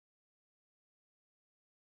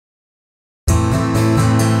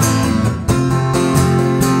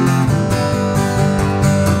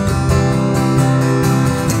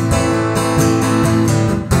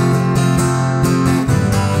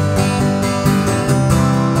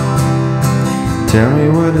Tell me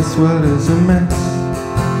what this world is a mess.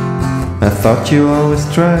 I thought you always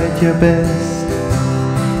tried your best.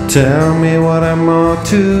 Tell me what I'm ought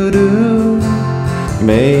to do.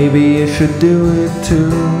 Maybe you should do it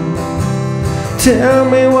too. Tell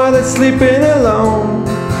me why they're sleeping alone.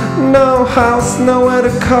 No house, nowhere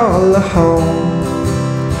to call a home.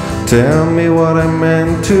 Tell me what I'm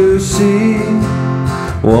meant to see.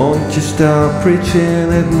 Won't you stop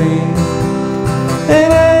preaching at me?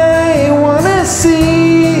 And I wanna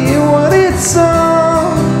see what it's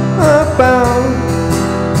all about.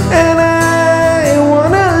 And I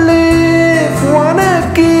wanna live,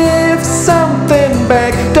 wanna give something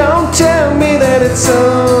back. Don't tell me that it's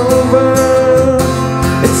over.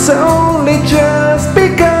 It's only just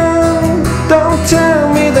begun. Don't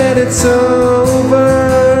tell me that it's over,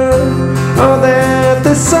 or that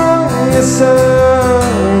this song is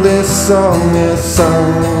sung, this song is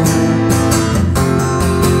sung.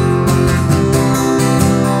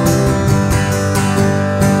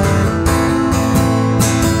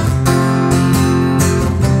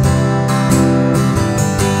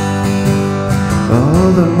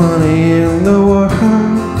 All the money in the world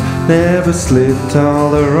never slipped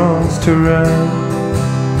all the wrongs to right.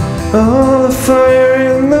 All the fire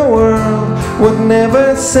in the world would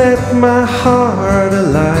never set my heart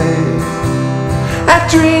alight. I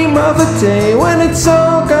dream of a day when it's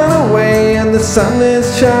all gone away and the sun is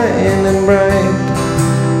shining bright.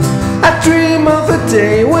 I dream of a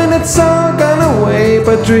day when it's all gone away,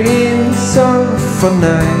 but dreams are for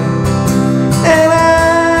night. And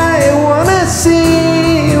I wanna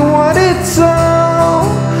see what it's all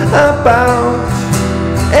about.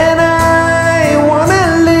 And I wanna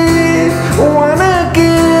live, wanna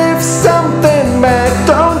give something back.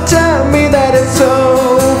 Don't tell me that it's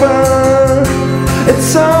over.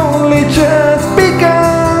 It's only just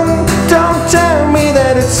begun. Don't tell me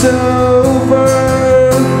that it's over,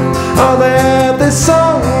 or that this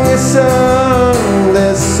song is sung,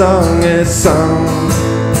 this song is sung.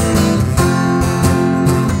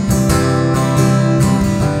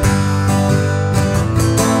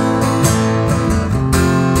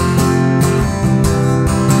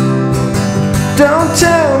 Don't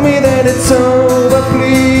tell me that it's over,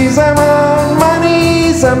 please. I'm on my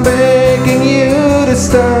knees, I'm begging you to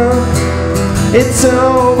stop. It's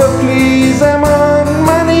over, please. I'm on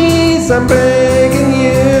my knees, I'm begging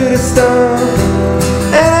you to stop.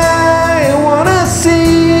 And I wanna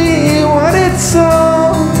see what it's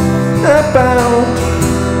all about.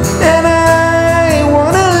 And I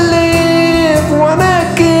wanna live, wanna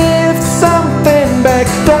give something back.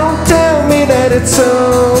 Don't tell me that it's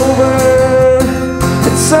over.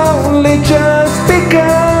 It's only just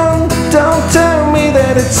begun. Don't tell me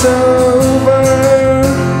that it's over,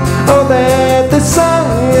 or that this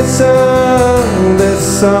song is sung, this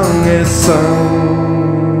song is sung.